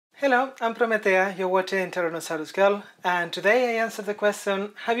Hello, I'm Prometea, you're watching Tyrannosaurus Girl, and today I answer the question,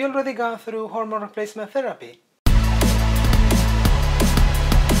 have you already gone through hormone replacement therapy?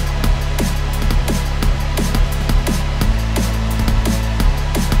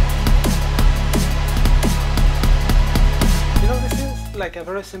 This is like a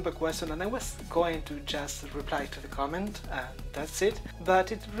very simple question, and I was going to just reply to the comment, and that's it.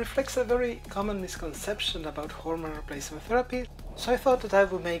 But it reflects a very common misconception about hormone replacement therapy, so I thought that I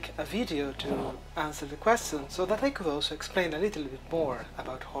would make a video to answer the question, so that I could also explain a little bit more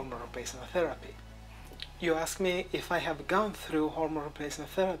about hormone replacement therapy. You ask me if I have gone through hormone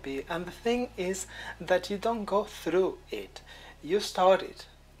replacement therapy, and the thing is that you don't go through it. You start it,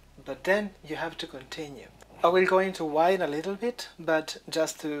 but then you have to continue. I will go into why in a little bit, but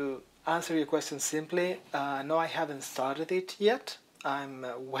just to answer your question simply, no, I haven't started it yet. I'm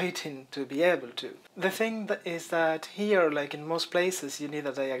waiting to be able to. The thing is that here, like in most places, you need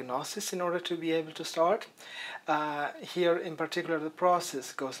a diagnosis in order to be able to start. Here in particular, the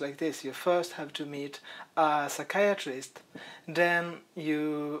process goes like this. You first have to meet a psychiatrist, then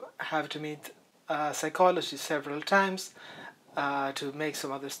you have to meet a psychologist several times, to make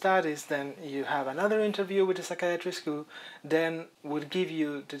some other studies. Then you have another interview with a psychiatrist who then would give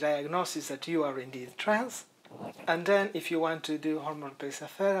you the diagnosis that you are indeed trans. And then if you want to do hormone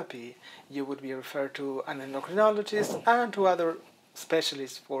replacement therapy, you would be referred to an endocrinologist and to other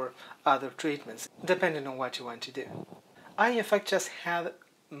specialists for other treatments, depending on what you want to do. I in fact just had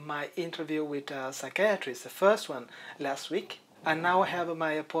my interview with a psychiatrist, the first one, last week. And now I have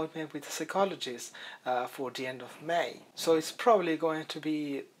my appointment with a psychologist for the end of May. So it's probably going to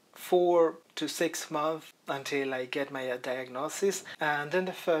be 4 to 6 months until I get my diagnosis. And then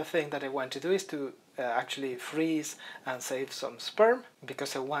the first thing that I want to do is to actually freeze and save some sperm,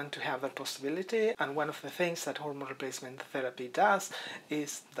 because I want to have that possibility. And one of the things that hormone replacement therapy does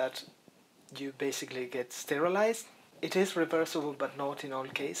is that you basically get sterilized. It is reversible, but not in all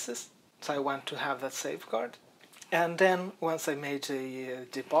cases. So I want to have that safeguard. And then once I made the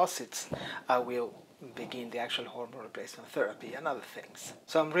deposits, I will begin the actual hormone replacement therapy and other things.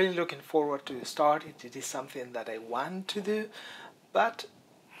 So I'm really looking forward to start it. It is something that I want to do, but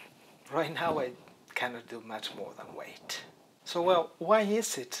right now I cannot do much more than wait. So well, why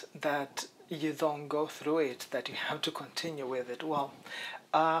is it that you don't go through it, that you have to continue with it? Well,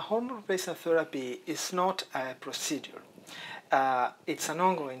 hormone replacement therapy is not a procedure. It's an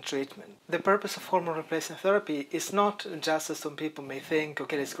ongoing treatment. The purpose of hormone replacement therapy is not just as some people may think,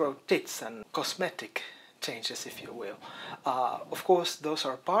 okay, let's grow tits and cosmetic changes, if you will. Of course, those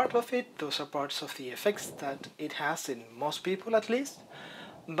are part of it. Those are parts of the effects that it has in most people, at least.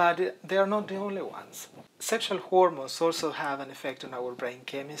 But they are not the only ones. Sexual hormones also have an effect on our brain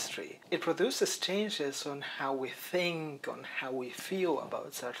chemistry. It produces changes on how we think, on how we feel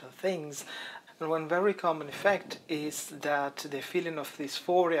about certain things. And one very common effect is that the feeling of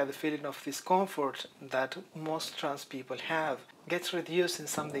dysphoria, the feeling of discomfort that most trans people have, gets reduced in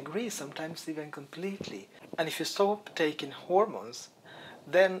some degree, sometimes even completely. And if you stop taking hormones,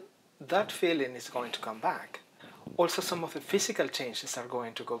 then that feeling is going to come back. Also, some of the physical changes are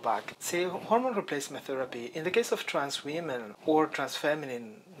going to go back. See, hormone replacement therapy, in the case of trans women or trans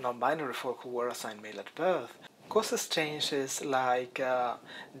feminine non-binary folk who were assigned male at birth, causes changes like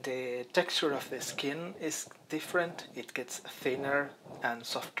the texture of the skin is different, it gets thinner and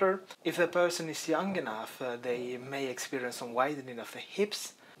softer. If the person is young enough, they may experience some widening of the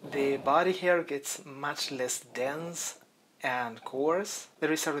hips. The body hair gets much less dense and coarse.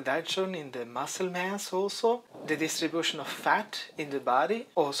 There is a reduction in the muscle mass also. The distribution of fat in the body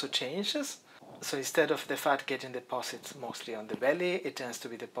also changes. So instead of the fat getting deposited mostly on the belly, it tends to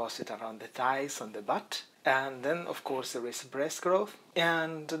be deposited around the thighs, on the butt. And then, of course, there is breast growth.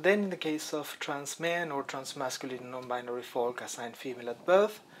 And then in the case of trans men or trans masculine non-binary folk assigned female at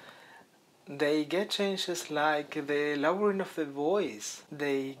birth, they get changes like the lowering of the voice.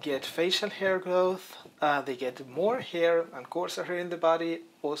 They get facial hair growth. They get more hair and coarser hair in the body.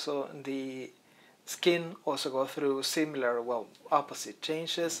 Also, the skin also go through similar, well, opposite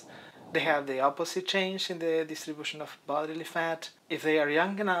changes. They have the opposite change in the distribution of bodily fat. If they are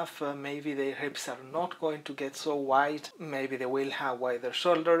young enough, maybe their hips are not going to get so wide. Maybe they will have wider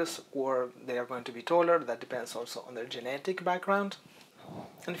shoulders, or they are going to be taller. That depends also on their genetic background.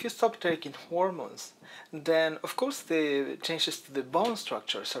 And if you stop taking hormones, then of course the changes to the bone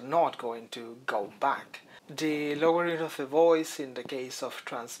structures are not going to go back. The lowering of the voice in the case of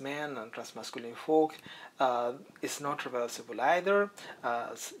trans men and trans masculine folk is not reversible either,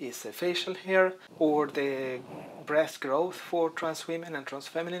 as is the facial hair, or the breast growth for trans women and trans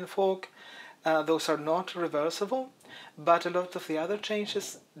feminine folk. Those are not reversible. But a lot of the other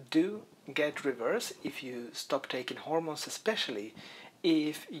changes do get reversed if you stop taking hormones, especially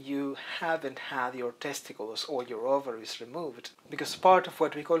if you haven't had your testicles or your ovaries removed. Because part of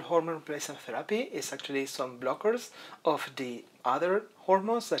what we call hormone replacement therapy is actually some blockers of the other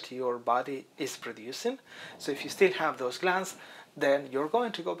hormones that your body is producing. So if you still have those glands, then you're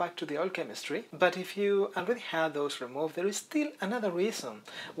going to go back to the old chemistry. But if you already had those removed, there is still another reason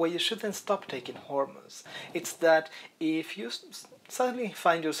why you shouldn't stop taking hormones. It's that if you suddenly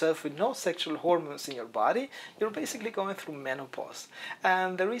find yourself with no sexual hormones in your body, you're basically going through menopause.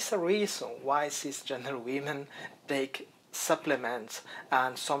 And there is a reason why cisgender women take supplements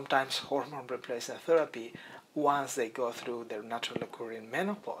and sometimes hormone replacement therapy once they go through their naturally occurring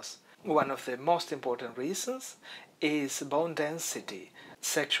menopause. One of the most important reasons is bone density.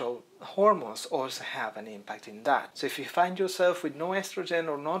 Sexual hormones also have an impact in that. So if you find yourself with no estrogen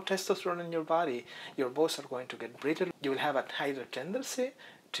or no testosterone in your body, your bones are going to get brittle. You will have a higher tendency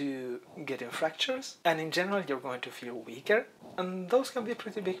to get in fractures, and in general you're going to feel weaker, and those can be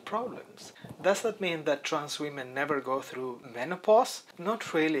pretty big problems. Does that mean that trans women never go through menopause?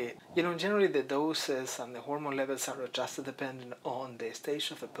 Not really. Generally the doses and the hormone levels are adjusted depending on the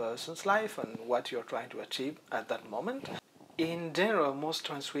stage of a person's life and what you're trying to achieve at that moment. In general, most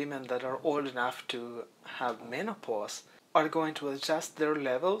trans women that are old enough to have menopause are going to adjust their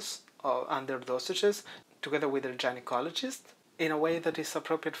levels and their dosages together with their gynecologist in a way that is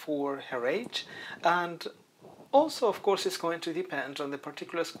appropriate for her age, and also, of course, it's going to depend on the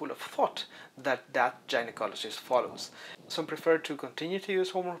particular school of thought that that gynecologist follows. Some prefer to continue to use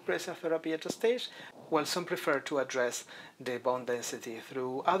hormone replacement therapy at a stage, while some prefer to address the bone density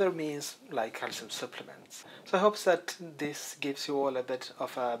through other means like calcium supplements. So I hope that this gives you all a bit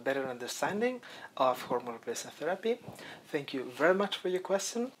of a better understanding of hormone replacement therapy. Thank you very much for your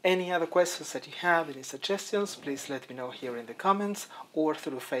question. Any other questions that you have, any suggestions, please let me know here in the comments or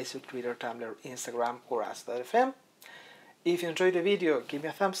through Facebook, Twitter, Tumblr, Instagram, or Ask.fm. If you enjoyed the video, give me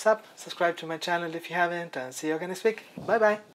a thumbs up, subscribe to my channel if you haven't, and see you again next week. Bye bye!